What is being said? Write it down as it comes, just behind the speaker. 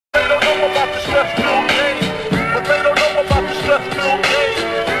stress-filled days. But they don't know about the stress-filled days.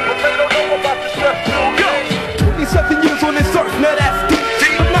 But they don't know about the stress-filled days. 27 years on this earth, now that's deep.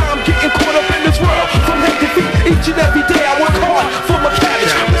 But now I'm getting caught up in this world from head to feet. Each and every day I work hard for my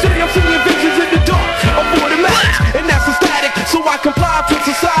cabbage. Today I'm seeing visions in the dark of automatic, and that's a static, so I comply to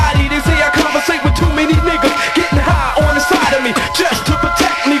society. They say I conversate with too many niggas getting high on the side of me, just to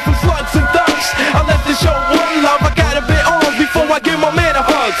protect me from slugs and thugs. I left the show one love, I got a bit on before I give my man a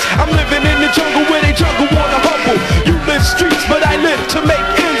hug. I'm living in the jungle where they jungle on a humble. You live streets, but I live to make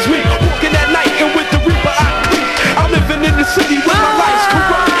ends meet. Walking at night and with the reaper I creep. I'm living in the city where my life's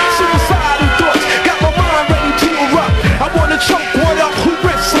corrupt. Suicidal thoughts got my mind ready to erupt. I wanna choke one up who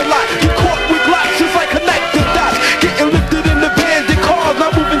risks a lot. You caught with locks just like connected dots. Getting lifted in the bandit cars,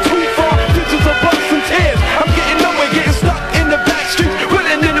 not moving too far. Visions of bust and tears. I'm getting nowhere, getting stuck in the back streets,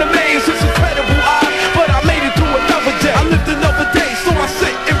 running in the maze. It's incredible odds, but I made it through another day. I lived another day, so I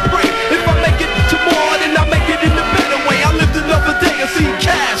sit and pray. If I make it tomorrow, then I make it in a better way. I lived another day and see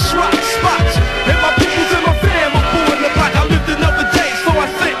cash, rock spots, and my peoples and my fam are born the block. I lived another day, so I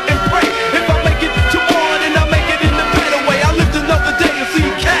sit and pray. If I make it tomorrow, then I make it in a better way. I lived another day and see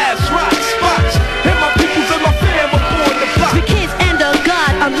cash, rock spots, and my peoples and my fam are born the block. The kids and the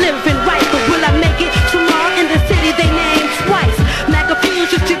God, I'm living right, but will I make it tomorrow in the city they named twice? Mac a few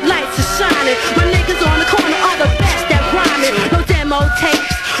street lights are shining. My niggas on the corner are the best at rhyming. No demo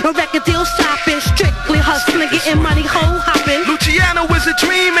tapes, no record deal shopping, strictly hustling, getting money, hoe hopping. Luciano is a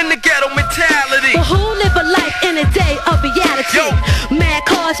dream in the ghetto mentality. But who live a life in a day of reality? Yo. Mad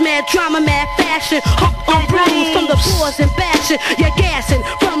cars, mad drama, mad fashion. Hooked on rules from the pores and bashing. You're gassing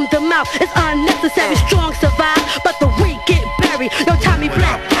from the mouth. It's unnecessary. Strong survive, but the weak get buried. No Tommy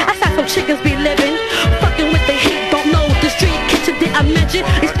Black. I saw some chickens be living, fucking with the heat. Don't know the street kitchen. Did I mention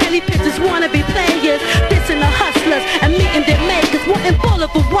these penny pitchers wanna be players? Dissing the hustlers and meeting their makers. Wanting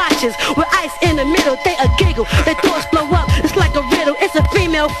bulletproof watches with ice in the middle. They a giggle. Their thoughts blow up. It's like a riddle. It's a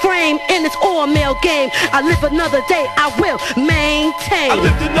female frame in its all-male game. I live another day. I will maintain. I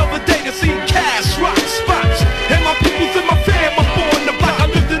lived another day to see cash, rock spots, and my peoples and my fam are born the block. I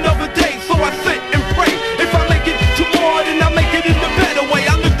lived another day, so I sit and pray. If I make it tomorrow, then I make it in a better way.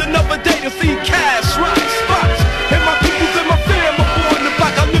 I lived another day to see cash, rock spots, and my peoples and my fam are born the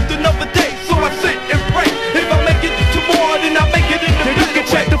block. I lived another day, so I sit and pray. If I make it tomorrow, then I make it in a better way. You can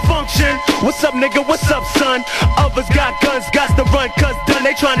check the function. What's up, nigga? What's up, son? Others got guns, got to run, cause done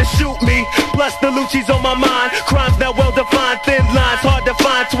they trying to shoot me. Plus the Lucci's on my mind. Crimes not well defined, thin lines hard to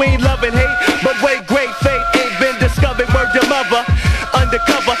find between love and hate. But wait, great fate ain't been discovered. Word your mother,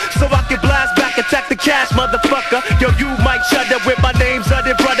 undercover, so I can blast back, attack the cash, motherfucker. Yo, you might shudder with my name's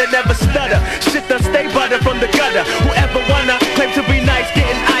other brother, never stutter. Shit done stay butter from the gutter. Whoever wanna claim to be nice,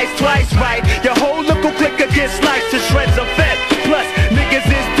 getting ice twice right. Your whole local clicker gets sliced to shreds of fed. Plus niggas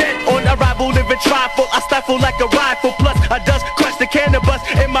is dead on arrival, living trifle. I stifle like a rifle. Plus I just crush the cannabis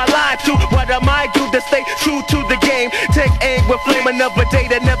in my life too. What am I do to stay true to the game? Take aim with flame, another day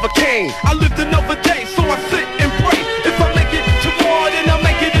that never came. I lived another day, so I sit